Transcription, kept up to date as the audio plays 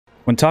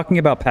When talking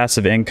about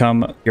passive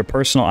income, your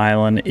personal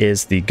island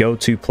is the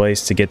go-to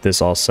place to get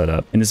this all set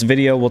up. In this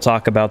video, we'll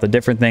talk about the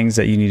different things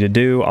that you need to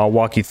do. I'll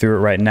walk you through it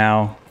right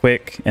now,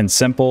 quick and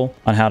simple,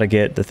 on how to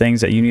get the things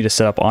that you need to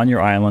set up on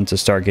your island to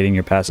start getting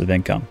your passive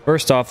income.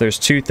 First off, there's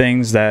two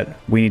things that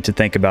we need to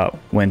think about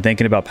when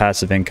thinking about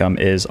passive income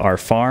is our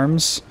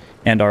farms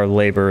and our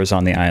laborers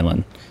on the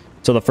island.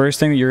 So the first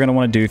thing that you're going to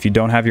want to do if you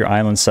don't have your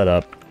island set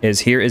up is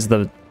here is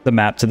the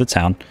map to the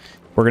town.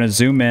 We're going to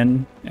zoom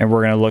in and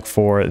we're going to look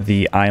for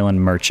the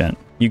island merchant.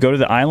 You go to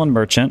the island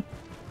merchant.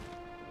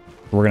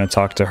 We're going to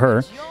talk to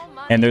her.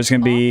 And there's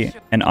going to be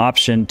an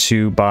option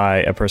to buy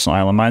a personal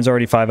island. Mine's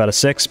already 5 out of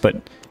 6, but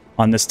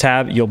on this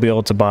tab, you'll be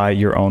able to buy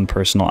your own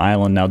personal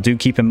island. Now, do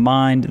keep in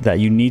mind that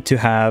you need to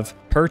have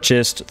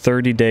purchased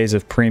 30 days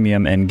of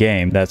premium in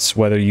game. That's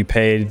whether you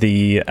paid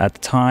at the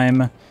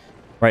time,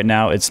 right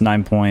now, it's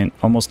almost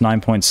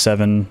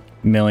 9.7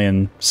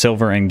 million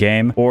silver in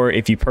game, or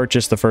if you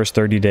purchase the first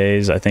 30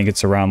 days, I think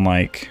it's around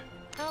like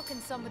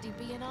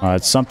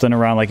it's something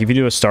around like if you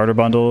do a starter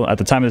bundle at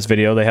the time of this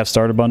video, they have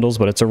starter bundles,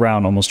 but it's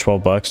around almost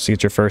 12 bucks to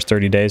get your first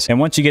 30 days. And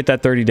once you get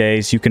that 30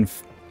 days, you can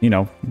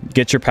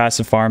get your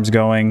passive farms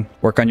going,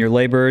 work on your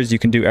laborers, you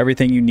can do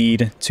everything you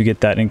need to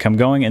get that income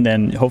going, and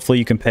then hopefully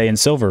you can pay in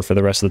silver for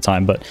the rest of the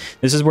time. But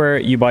this is where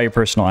you buy your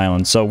personal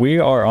island. So we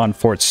are on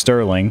Fort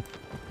Sterling.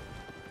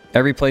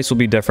 Every place will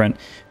be different,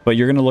 but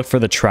you're going to look for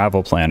the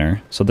travel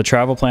planner. So the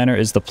travel planner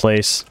is the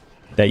place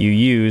that you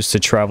use to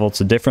travel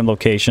to different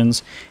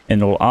locations,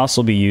 and it will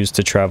also be used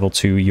to travel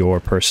to your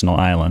personal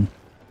island.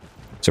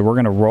 So we're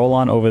going to roll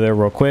on over there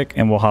real quick,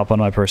 and we'll hop on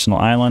my personal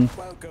island.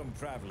 Welcome,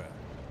 traveler.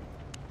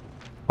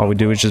 All we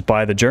do is just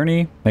buy the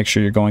journey, make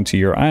sure you're going to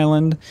your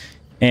island,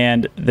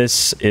 and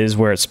this is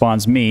where it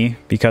spawns me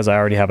because I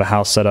already have a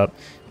house set up.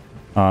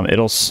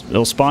 It'll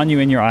spawn you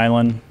in your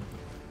island.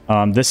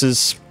 This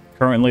is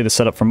currently the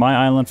setup for my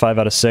island, 5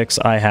 out of 6.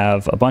 I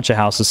have a bunch of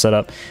houses set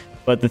up,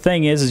 but the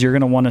thing is you're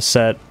going to want to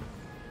set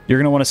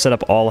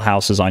up all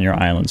houses on your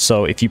island.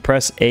 So if you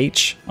press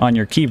H on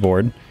your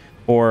keyboard,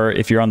 or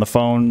if you're on the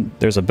phone,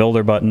 there's a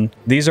builder button.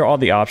 These are all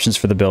the options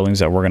for the buildings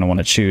that we're going to want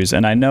to choose.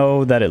 And I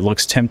know that it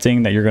looks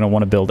tempting that you're going to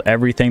want to build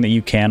everything that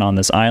you can on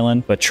this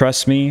island, but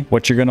trust me,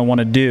 what you're going to want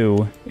to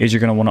do is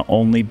you're going to want to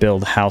only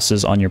build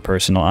houses on your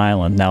personal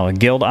island. Now, a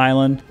guild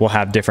island will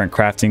have different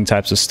crafting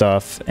types of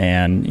stuff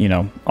and,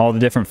 all the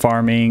different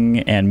farming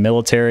and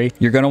military.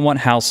 You're going to want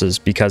houses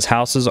because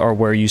houses are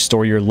where you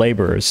store your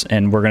laborers.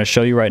 And we're going to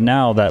show you right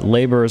now that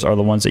laborers are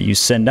the ones that you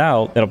send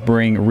out that'll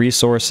bring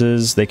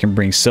resources. They can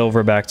bring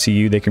silver back to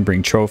you. They can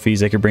bring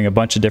trophies. They can bring a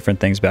bunch of different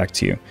things back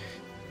to you.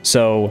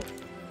 So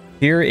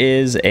here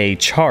is a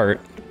chart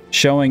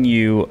showing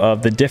you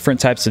of the different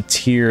types of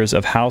tiers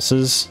of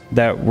houses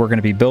that we're going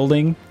to be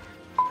building,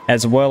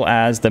 as well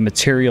as the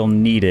material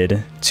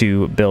needed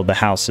to build the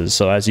houses.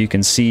 So as you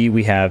can see,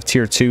 we have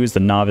tier 2 is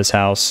the novice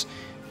house.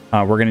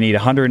 We're going to need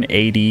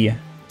 180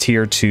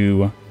 tier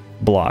 2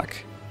 block.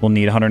 We'll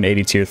need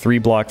 180 tier 3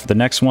 block for the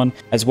next one,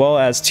 as well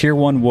as tier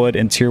 1 wood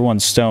and tier 1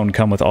 stone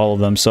come with all of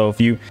them. So if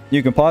you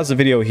can pause the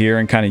video here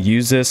and kind of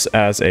use this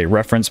as a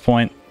reference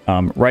point.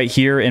 Right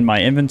here in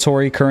my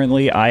inventory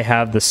currently, I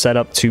have the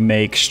setup to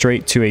make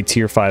straight to a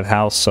tier 5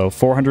 house. So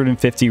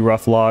 450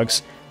 rough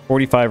logs,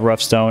 45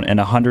 rough stone, and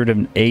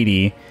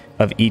 180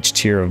 of each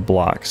tier of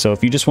block. So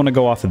if you just want to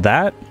go off of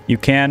that, you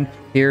can.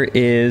 Here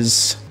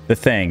is the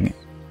thing.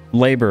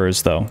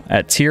 Laborers, though,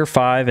 at tier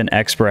 5 and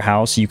expert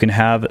house, you can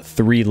have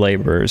 3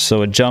 laborers.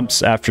 So it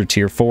jumps after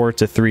tier 4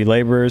 to 3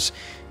 laborers,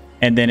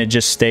 and then it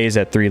just stays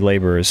at 3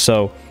 laborers.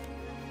 So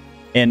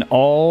in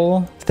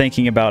all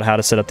thinking about how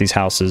to set up these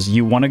houses,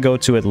 you want to go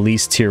to at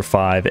least tier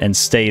 5 and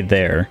stay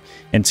there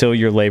until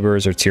your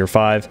laborers are tier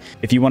 5.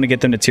 If you want to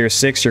get them to tier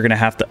 6, you're going to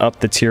have to up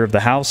the tier of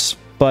the house,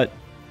 but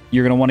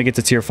you're going to want to get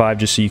to tier 5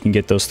 just so you can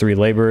get those 3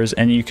 laborers,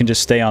 and you can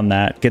just stay on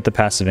that, get the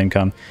passive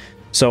income.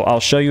 So I'll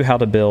show you how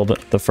to build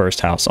the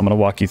first house. I'm going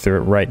to walk you through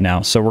it right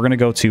now. So we're going to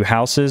go to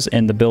houses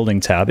in the building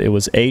tab. It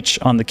was H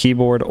on the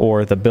keyboard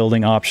or the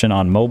building option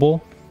on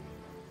mobile.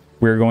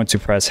 We're going to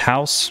press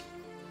house.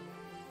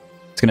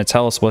 It's going to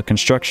tell us what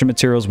construction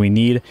materials we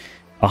need.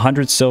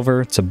 100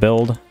 silver to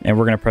build, and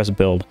we're going to press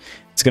build.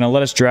 It's going to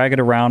let us drag it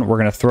around. We're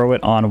going to throw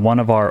it on one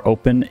of our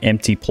open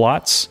empty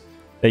plots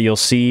that you'll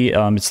see.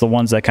 It's the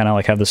ones that kind of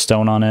like have the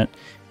stone on it.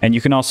 And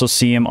you can also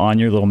see them on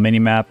your little mini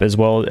map, as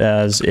well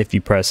as if you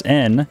press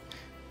N,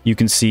 you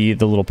can see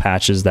the little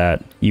patches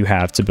that you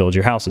have to build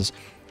your houses.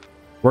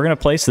 We're going to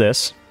place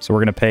this. So we're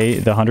going to pay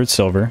the 100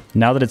 silver.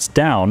 Now that it's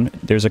down,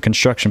 there's a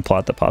construction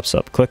plot that pops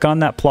up. Click on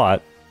that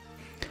plot.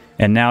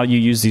 And now you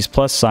use these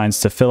plus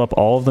signs to fill up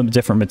all of the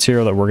different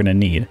material that we're going to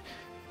need.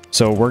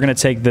 So we're going to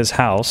take this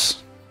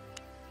house.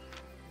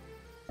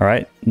 All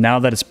right. Now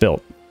that it's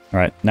built. All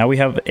right. Now we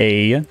have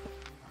a...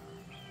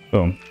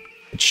 Boom.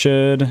 It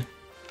should...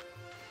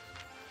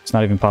 It's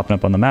not even popping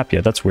up on the map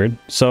yet. That's weird.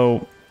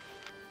 So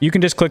you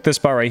can just click this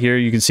spot right here.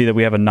 You can see that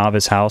we have a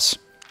novice house.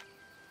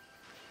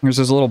 There's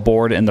this little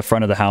board in the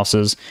front of the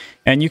houses,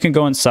 and you can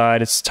go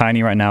inside. It's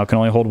tiny right now. It can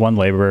only hold 1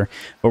 laborer,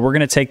 but we're going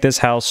to take this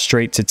house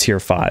straight to tier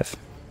 5.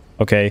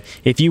 Okay,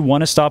 if you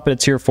want to stop at a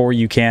tier 4,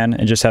 you can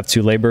and just have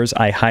 2 laborers.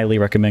 I highly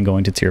recommend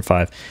going to tier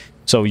 5.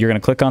 So you're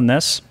going to click on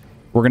this.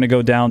 We're going to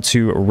go down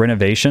to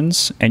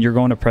renovations, and you're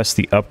going to press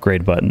the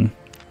upgrade button.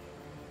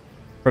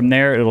 From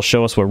there, it'll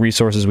show us what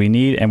resources we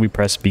need, and we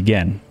press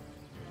begin.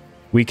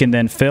 We can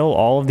then fill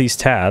all of these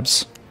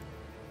tabs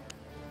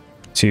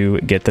to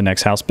get the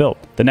next house built.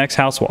 The next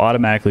house will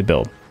automatically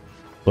build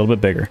a little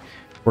bit bigger.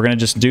 We're going to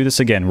just do this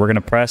again. We're going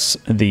to press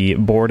the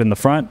board in the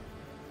front.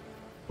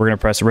 We're going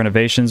to press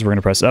renovations. We're going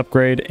to press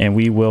upgrade, and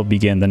we will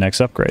begin the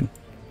next upgrade.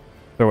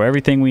 Throw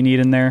everything we need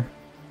in there.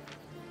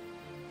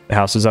 The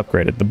house is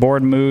upgraded. The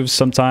board moves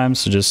sometimes,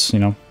 so just, you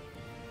know,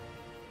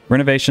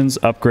 renovations,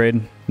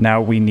 upgrade.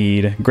 Now we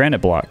need granite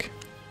block,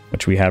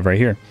 which we have right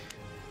here.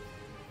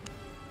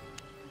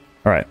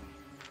 All right.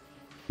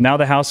 Now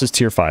the house is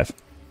tier 5.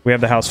 We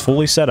have the house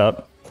fully set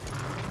up.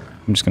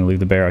 I'm just going to leave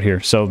the bear out here.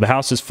 So the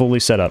house is fully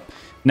set up.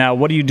 Now,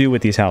 what do you do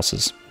with these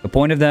houses? The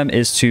point of them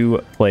is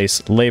to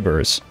place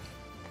laborers.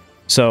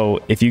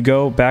 So if you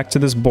go back to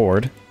this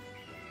board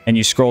and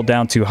you scroll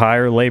down to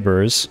hire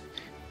laborers,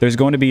 there's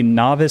going to be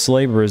novice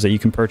laborers that you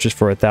can purchase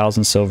for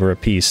 1,000 silver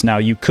apiece. Now,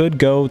 you could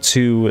go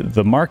to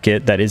the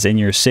market that is in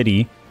your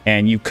city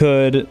and you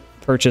could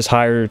purchase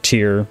higher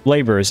tier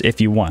laborers if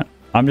you want.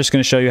 I'm just going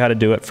to show you how to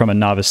do it from a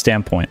novice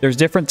standpoint. There's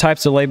different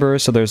types of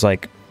laborers. So there's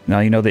like, now,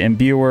 you know, the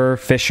imbuer,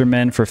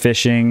 fisherman for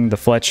fishing, the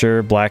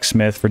fletcher,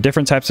 blacksmith for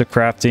different types of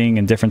crafting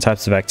and different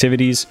types of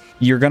activities.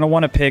 You're going to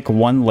want to pick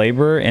one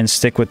laborer and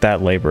stick with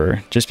that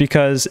laborer. Just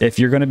because if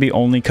you're going to be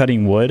only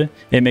cutting wood,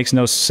 it makes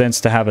no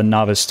sense to have a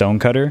novice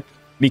stonecutter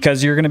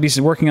because you're going to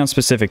be working on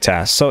specific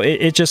tasks. So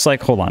it just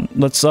like, hold on,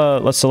 let's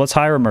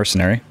hire a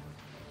mercenary.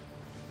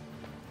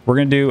 We're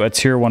going to do a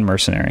tier 1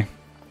 mercenary.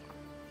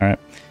 All right.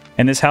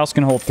 And this house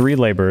can hold 3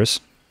 laborers.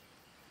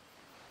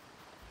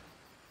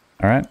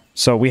 All right,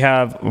 so we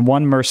have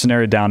 1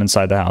 mercenary down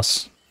inside the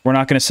house. We're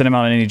not going to send him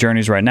out on any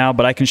journeys right now,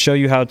 but I can show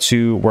you how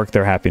to work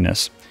their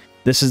happiness.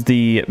 This is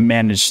the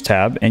Manage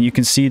tab, and you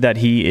can see that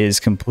he is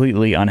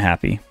completely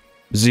unhappy.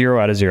 0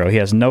 out of 0. He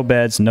has no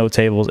beds, no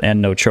tables,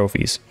 and no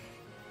trophies.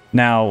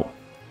 Now,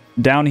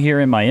 down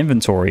here in my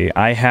inventory,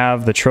 I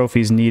have the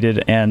trophies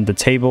needed and the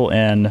table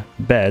and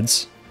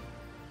beds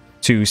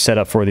to set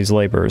up for these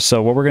laborers.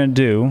 So what we're going to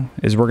do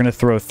is we're going to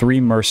throw 3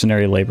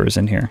 mercenary laborers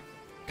in here,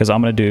 because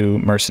I'm going to do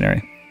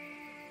mercenary.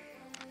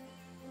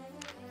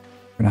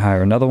 We're going to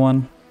hire another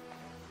one.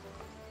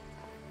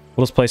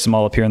 We'll just place them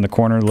all up here in the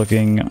corner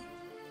looking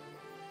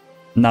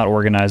not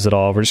organized at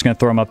all. We're just going to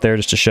throw them up there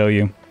just to show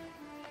you.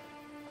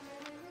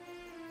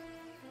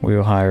 We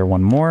will hire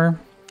one more.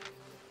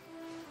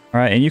 All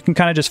right, and you can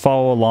kind of just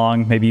follow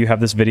along. Maybe you have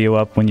this video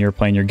up when you're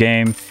playing your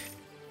game.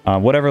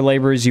 Whatever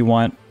laborers you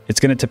want, it's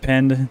going to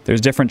depend.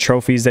 There's different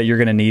trophies that you're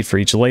going to need for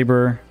each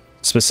laborer.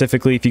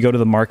 Specifically, if you go to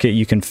the market,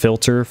 you can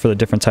filter for the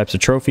different types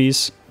of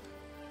trophies.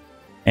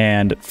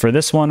 And for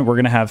this one, we're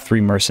going to have 3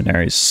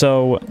 mercenaries.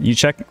 So you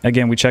check,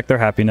 again, we check their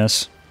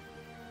happiness.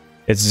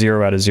 It's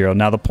 0 out of 0.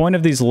 Now, the point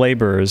of these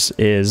laborers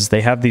is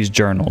they have these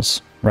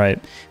journals, right?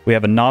 We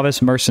have a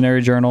novice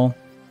mercenary journal.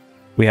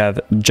 We have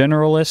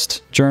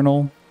generalist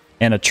journal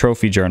and a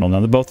trophy journal.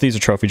 Now, both these are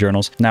trophy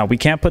journals. Now, we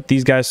can't put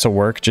these guys to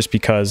work just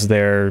because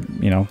they're,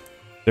 you know,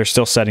 they're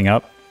still setting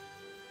up.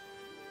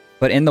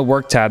 But in the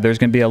work tab, there's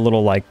going to be a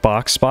little like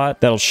box spot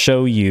that'll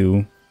show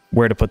you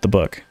where to put the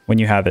book when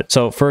you have it.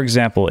 So for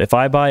example, if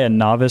I buy a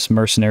novice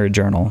mercenary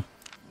journal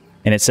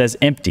and it says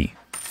empty,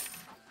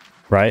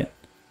 right?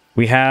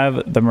 We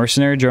have the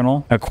mercenary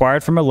journal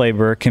acquired from a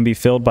laborer can be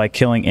filled by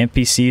killing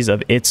NPCs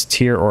of its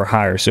tier or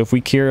higher. So if we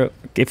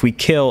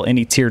kill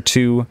any tier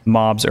 2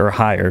 mobs or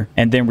higher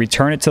and then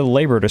return it to the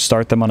laborer to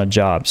start them on a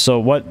job. So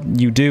what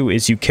you do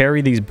is you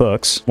carry these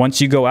books. Once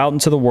you go out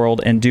into the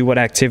world and do what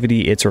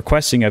activity it's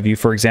requesting of you,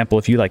 for example,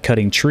 if you like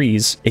cutting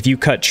trees, if you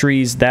cut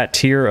trees that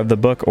tier of the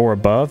book or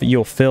above,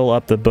 you'll fill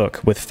up the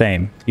book with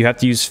fame. You have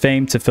to use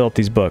fame to fill up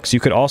these books. You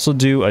could also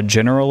do a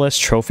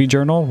generalist trophy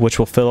journal, which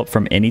will fill up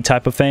from any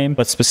type of fame,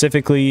 but specifically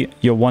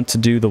you'll want to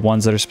do the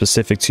ones that are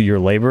specific to your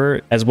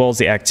laborer as well as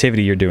the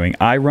activity you're doing.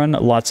 I run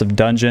lots of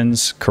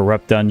dungeons,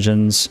 corrupt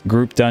dungeons,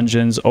 group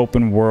dungeons,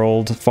 open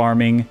world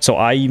farming. So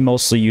I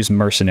mostly use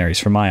mercenaries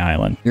for my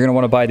island. You're going to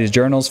want to buy these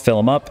journals, fill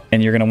them up,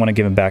 and you're going to want to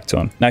give them back to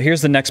them. Now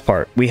here's the next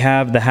part. We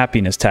have the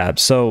happiness tab.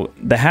 So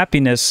the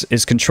happiness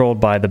is controlled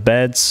by the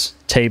beds,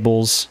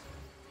 tables,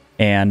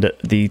 and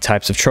the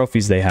types of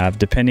trophies they have.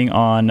 Depending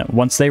on,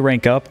 once they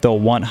rank up, they'll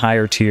want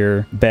higher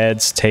tier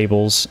beds,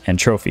 tables, and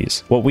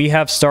trophies. What we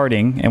have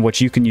starting, and what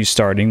you can use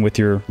starting with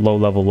your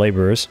low-level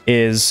laborers,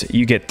 is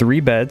you get 3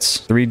 beds,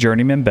 3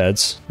 journeyman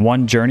beds,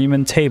 1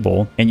 journeyman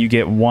table, and you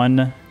get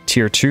 1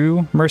 tier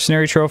 2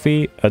 mercenary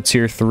trophy, a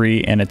tier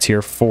 3, and a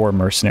tier 4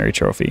 mercenary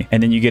trophy.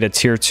 And then you get a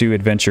tier 2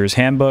 adventurer's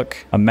handbook,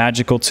 a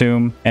magical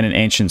tomb, and an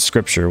ancient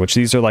scripture, which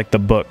these are like the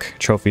book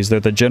trophies. They're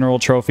the general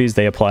trophies.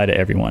 They apply to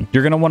everyone.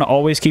 You're going to want to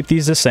always keep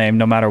these the same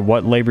no matter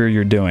what labor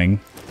you're doing.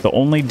 The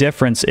only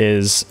difference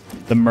is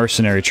the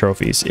mercenary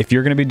trophies. If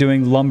you're going to be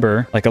doing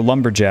lumber, like a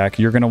lumberjack,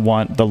 you're going to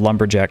want the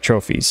lumberjack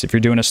trophies. If you're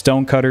doing a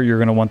stonecutter, you're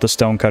going to want the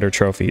stonecutter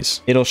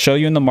trophies. It'll show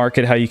you in the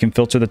market how you can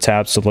filter the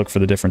tabs to look for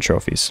the different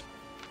trophies.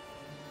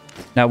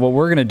 Now, what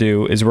we're going to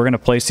do is we're going to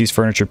place these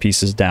furniture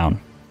pieces down.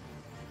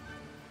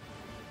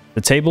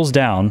 The table's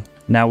down.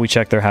 Now we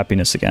check their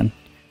happiness again.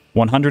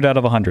 100 out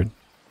of 100.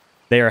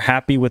 They are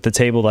happy with the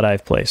table that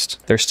I've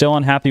placed. They're still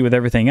unhappy with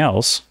everything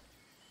else.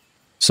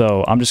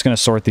 So I'm just going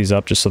to sort these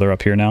up just so they're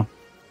up here now.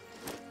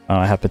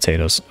 I have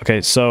potatoes.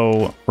 Okay,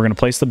 so we're going to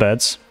place the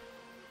beds.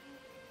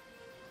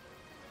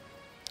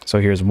 So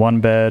here's one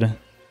bed.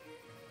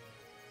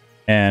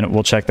 And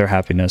we'll check their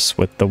happiness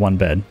with the one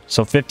bed.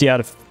 So 50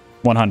 out of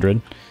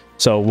 100.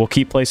 So we'll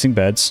keep placing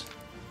beds.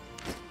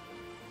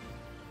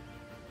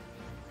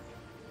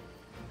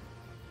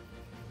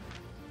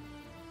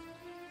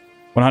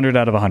 $100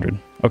 out of 100.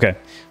 Okay,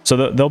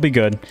 so they'll be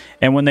good.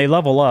 And when they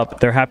level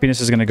up, their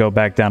happiness is going to go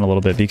back down a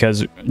little bit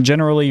because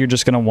generally you're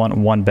just going to want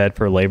one bed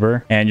per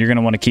labor and you're going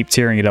to want to keep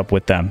tiering it up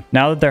with them.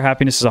 Now that their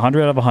happiness is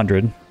 100 out of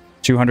 100,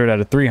 200 out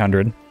of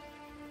 300,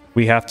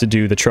 we have to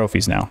do the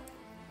trophies now.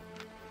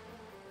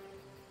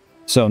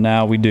 So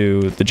now we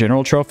do the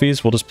general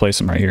trophies. We'll just place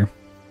them right here.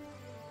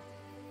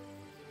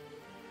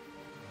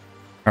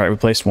 All right, we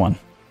placed one.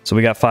 So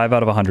we got 5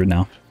 out of 100 now.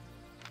 All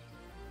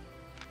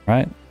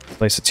right,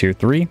 place a tier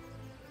 3.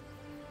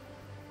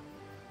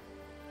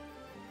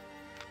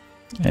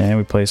 And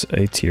we place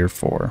a tier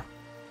 4.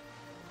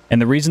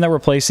 And the reason that we're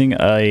placing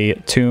a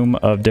tomb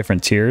of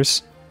different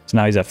tiers, so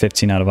now he's at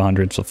 15 out of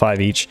 100, so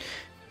 5 each,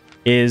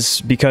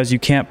 is because you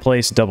can't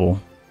place double.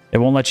 It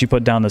won't let you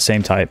put down the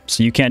same type.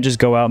 So you can't just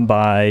go out and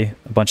buy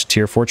a bunch of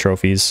tier 4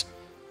 trophies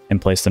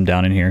and place them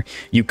down in here.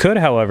 You could,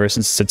 however,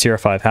 since it's a tier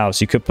 5 house,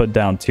 you could put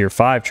down tier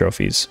 5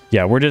 trophies.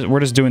 Yeah, we're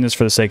just doing this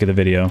for the sake of the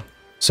video.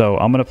 So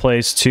I'm going to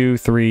place 2,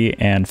 3,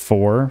 and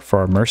 4 for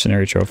our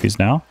mercenary trophies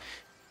now.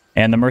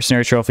 And the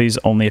mercenary trophies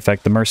only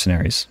affect the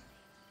mercenaries.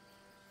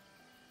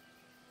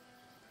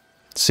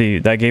 See,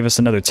 that gave us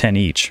another 10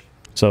 each.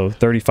 So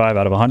 35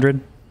 out of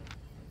 100.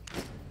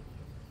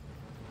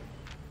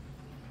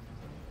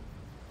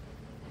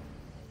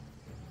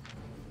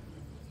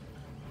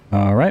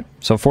 All right,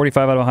 so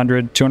 45 out of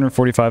 100,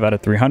 245 out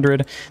of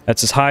 300.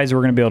 That's as high as we're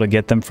going to be able to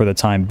get them for the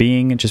time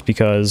being, just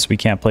because we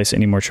can't place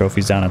any more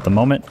trophies down at the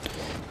moment.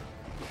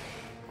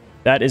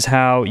 That is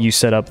how you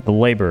set up the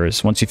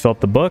laborers. Once you fill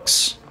up the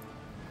books,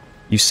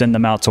 you send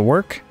them out to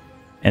work.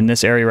 In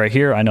this area right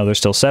here, I know they're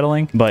still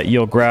settling, but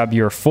you'll grab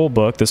your full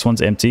book. This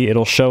one's empty.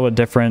 It'll show a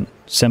different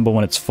symbol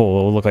when it's full.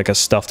 It'll look like a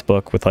stuffed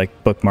book with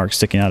like bookmarks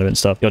sticking out of it and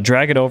stuff. You'll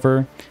drag it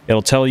over.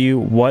 It'll tell you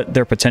what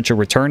their potential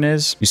return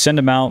is. You send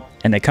them out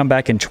and they come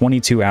back in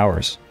 22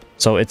 hours.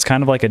 So it's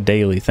kind of like a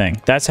daily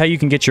thing. That's how you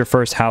can get your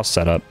first house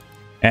set up.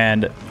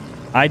 And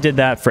I did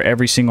that for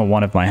every single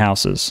one of my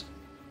houses.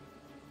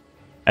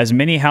 As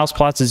many house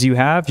plots as you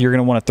have, you're going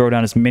to want to throw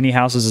down as many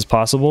houses as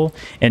possible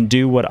and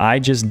do what I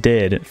just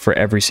did for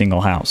every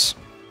single house.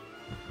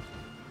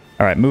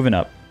 All right, moving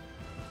up.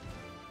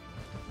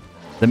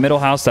 The middle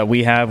house that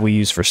we have, we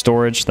use for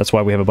storage. That's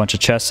why we have a bunch of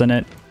chests in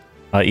it.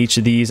 Each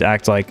of these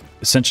act like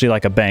essentially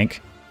like a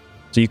bank.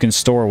 So you can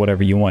store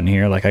whatever you want in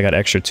here. Like I got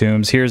extra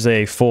tombs. Here's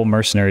a full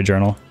mercenary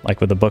journal,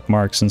 like with the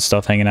bookmarks and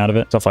stuff hanging out of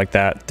it. Stuff like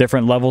that.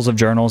 Different levels of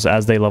journals.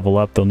 As they level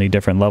up, they'll need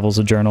different levels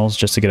of journals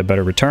just to get a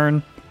better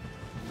return.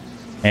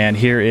 And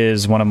here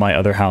is one of my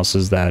other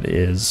houses that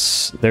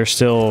is, they're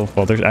still,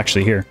 well, they're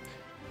actually here.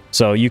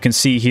 So you can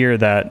see here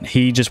that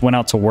he just went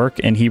out to work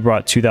and he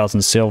brought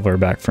 2,000 silver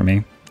back for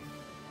me.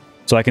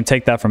 So I can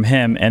take that from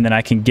him and then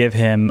I can give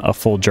him a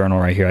full journal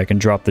right here. I can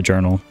drop the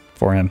journal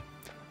for him.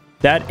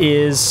 That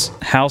is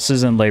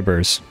houses and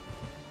laborers.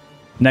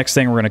 Next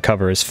thing we're going to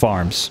cover is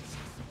farms.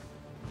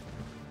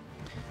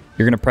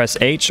 You're going to press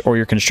H or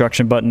your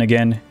construction button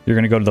again. You're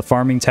going to go to the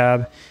farming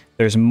tab.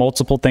 There's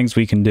multiple things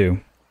we can do.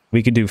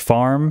 We could do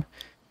farm,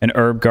 an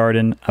herb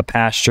garden, a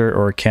pasture,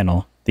 or a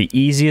kennel. The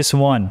easiest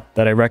one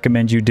that I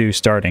recommend you do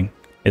starting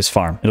is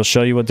farm. It'll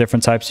show you what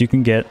different types you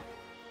can get,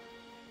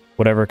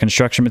 whatever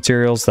construction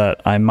materials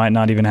that I might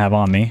not even have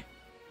on me.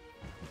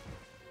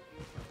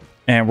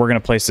 And we're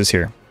going to place this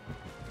here.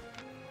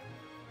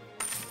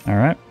 All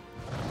right.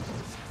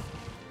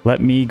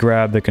 Let me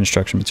grab the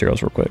construction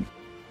materials real quick.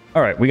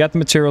 All right, we got the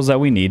materials that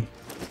we need.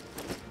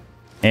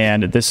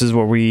 And this is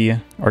what we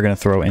are going to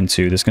throw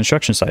into this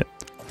construction site.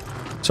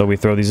 So we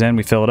throw these in,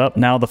 we fill it up.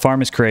 Now the farm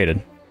is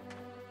created.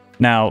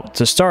 Now,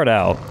 to start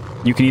out,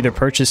 you can either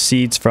purchase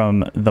seeds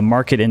from the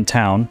market in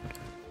town,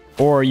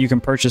 or you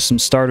can purchase some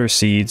starter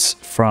seeds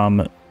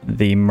from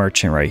the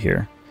merchant right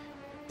here.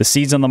 The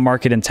seeds on the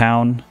market in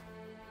town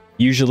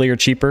usually are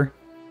cheaper,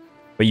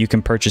 but you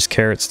can purchase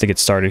carrots to get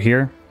started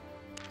here.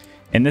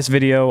 In this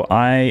video,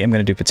 I am going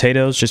to do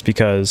potatoes just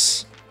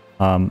because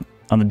on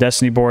the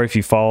Destiny board, if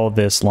you follow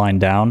this line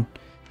down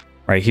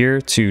right here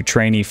to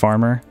trainee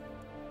farmer,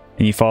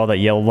 and you follow that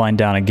yellow line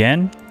down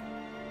again,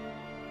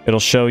 it'll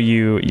show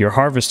you your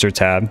harvester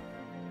tab.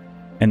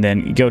 And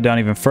then you go down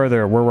even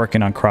further, we're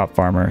working on crop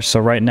farmer. So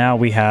right now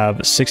we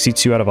have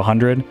 62 out of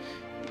 100.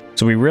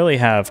 So we really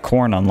have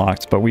corn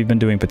unlocked, but we've been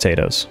doing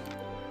potatoes.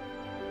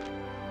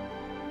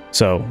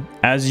 So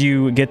as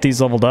you get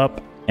these leveled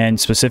up, and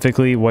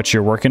specifically what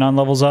you're working on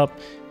levels up,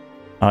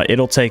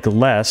 it'll take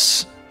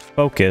less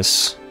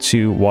focus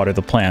to water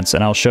the plants,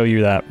 and I'll show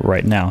you that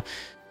right now.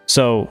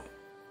 So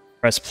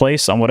press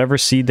place on whatever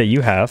seed that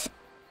you have.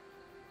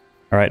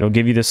 All right, it'll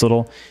give you this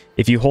little,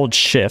 if you hold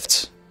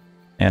shift,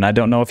 and I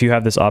don't know if you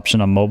have this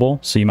option on mobile,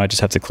 so you might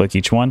just have to click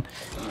each one,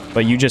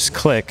 but you just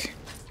click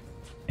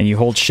and you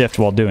hold shift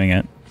while doing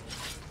it,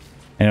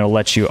 and it'll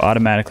let you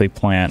automatically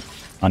plant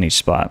on each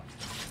spot.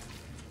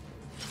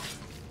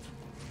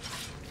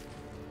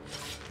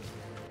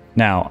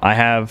 Now, I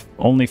have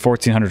only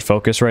 1400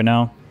 focus right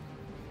now.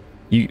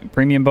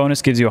 Premium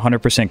bonus gives you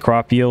 100%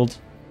 crop yield,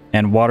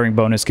 and watering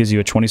bonus gives you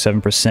a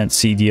 27%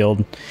 seed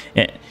yield.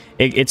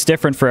 It's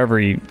different for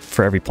every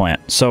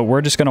plant. So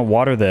we're just going to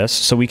water this.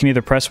 So we can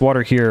either press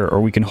water here,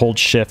 or we can hold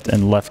shift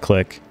and left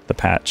click the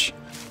patch.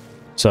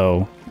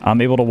 So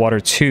I'm able to water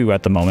 2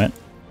 at the moment.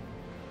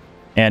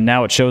 And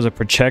now it shows a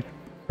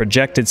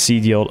projected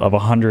seed yield of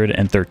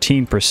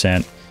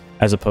 113%.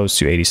 As opposed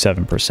to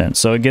 87%.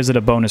 So it gives it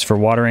a bonus for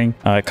watering.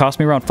 It cost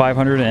me around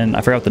 500, and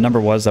I forgot what the number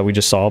was that we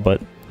just saw,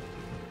 but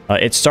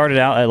it started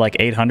out at like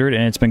 800,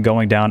 and it's been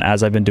going down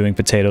as I've been doing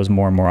potatoes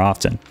more and more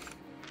often.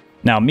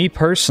 Now, me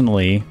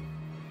personally,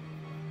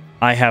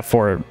 I have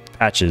 4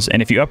 patches,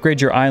 and if you upgrade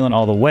your island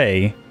all the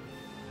way,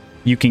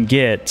 you can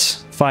get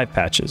 5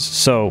 patches.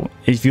 So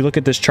if you look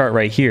at this chart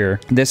right here,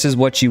 this is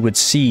what you would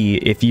see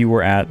if you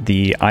were at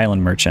the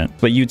island merchant,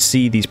 but you'd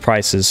see these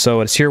prices.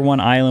 So a tier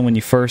 1 island, when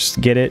you first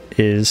get it,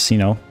 is, you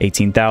know,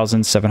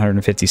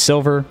 18,750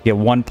 silver. You get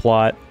 1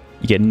 plot,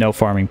 you get no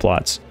farming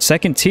plots.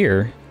 Second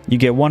tier, you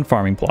get 1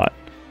 farming plot,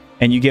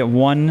 and you get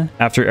 1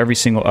 after every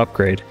single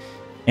upgrade.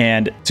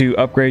 And to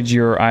upgrade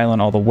your island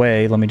all the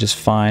way, let me just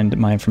find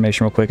my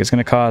information real quick. It's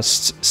going to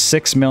cost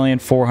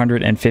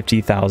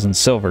 6,450,000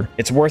 silver.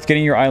 It's worth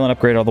getting your island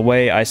upgrade all the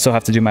way. I still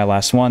have to do my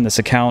last one. This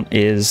account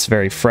is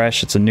very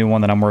fresh. It's a new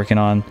one that I'm working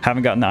on.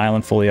 Haven't gotten the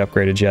island fully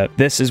upgraded yet.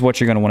 This is what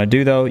you're going to want to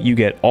do though. You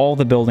get all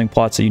the building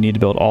plots that you need to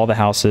build all the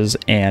houses,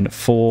 and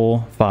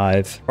full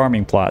 5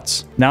 farming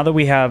plots. Now that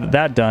we have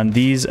that done,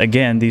 these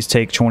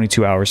take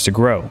 22 hours to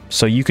grow.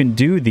 So you can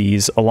do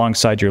these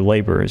alongside your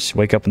laborers.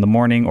 Wake up in the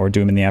morning or do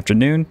them in the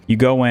afternoon. You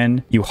go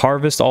in, you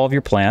harvest all of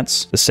your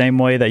plants the same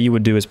way that you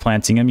would do as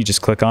planting them. You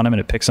just click on them and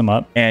it picks them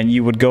up. And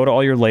you would go to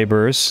all your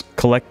laborers,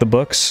 collect the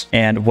books,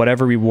 and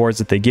whatever rewards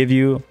that they give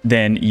you,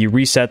 then you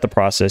reset the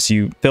process.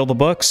 You fill the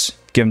books,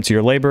 give them to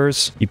your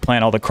laborers, you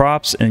plant all the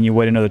crops, and you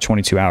wait another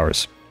 22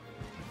 hours.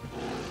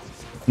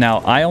 Now,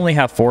 I only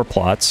have 4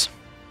 plots,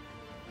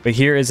 but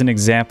here is an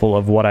example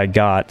of what I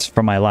got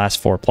from my last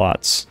 4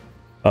 plots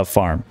of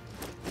farm.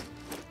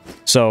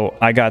 So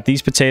I got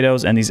these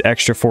potatoes and these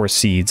extra 4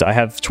 seeds. I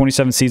have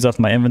 27 seeds left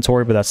in my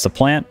inventory, but that's the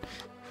plant.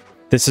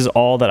 This is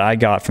all that I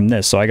got from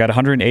this. So I got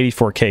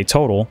 184k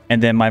total,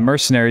 and then my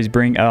mercenaries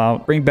bring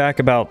back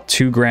about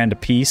 2 grand a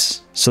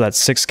piece. So that's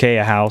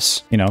 6k a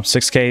house. You know,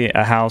 6k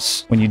a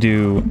house. When you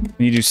do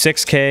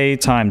 6k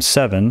times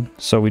 7,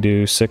 so we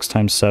do 6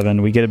 times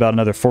 7, we get about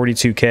another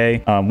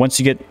 42k. Once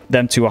you get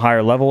them to a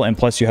higher level, and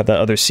plus you have that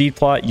other seed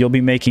plot, you'll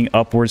be making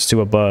upwards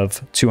to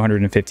above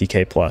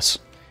 250k plus.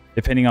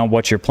 Depending on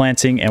what you're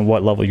planting and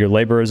what level your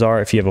laborers are.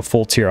 If you have a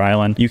full tier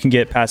island, you can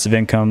get passive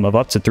income of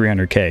up to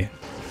 300k.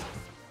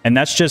 And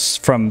that's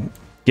just from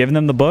giving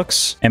them the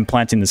books and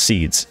planting the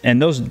seeds. And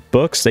those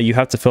books that you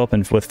have to fill up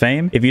with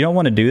fame, if you don't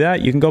want to do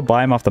that, you can go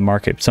buy them off the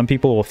market. Some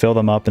people will fill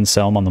them up and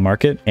sell them on the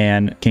market,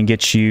 and can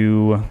get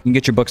your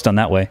books done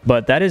that way.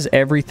 But that is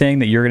everything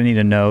that you're going to need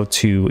to know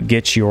to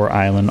get your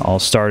island all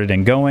started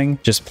and going.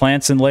 Just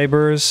plants and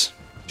laborers.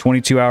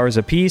 22 hours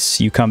a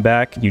piece. You come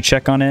back, you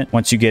check on it.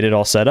 Once you get it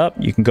all set up,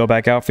 you can go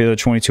back out for the other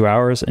 22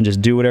 hours and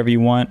just do whatever you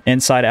want.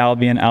 Inside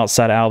Albion,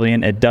 outside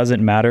Albion, it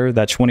doesn't matter.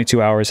 That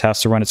 22 hours has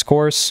to run its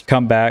course.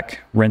 Come back,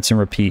 rinse and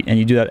repeat. And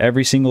you do that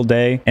every single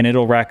day, and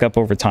it'll rack up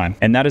over time.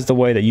 And that is the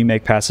way that you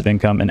make passive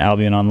income in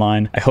Albion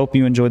Online. I hope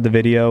you enjoyed the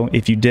video.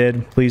 If you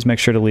did, please make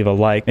sure to leave a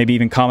like. Maybe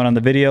even comment on the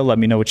video. Let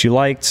me know what you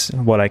liked,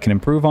 what I can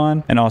improve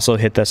on, and also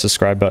hit that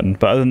subscribe button.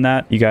 But other than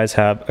that, you guys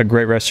have a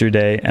great rest of your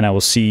day, and I will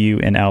see you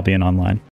in Albion Online.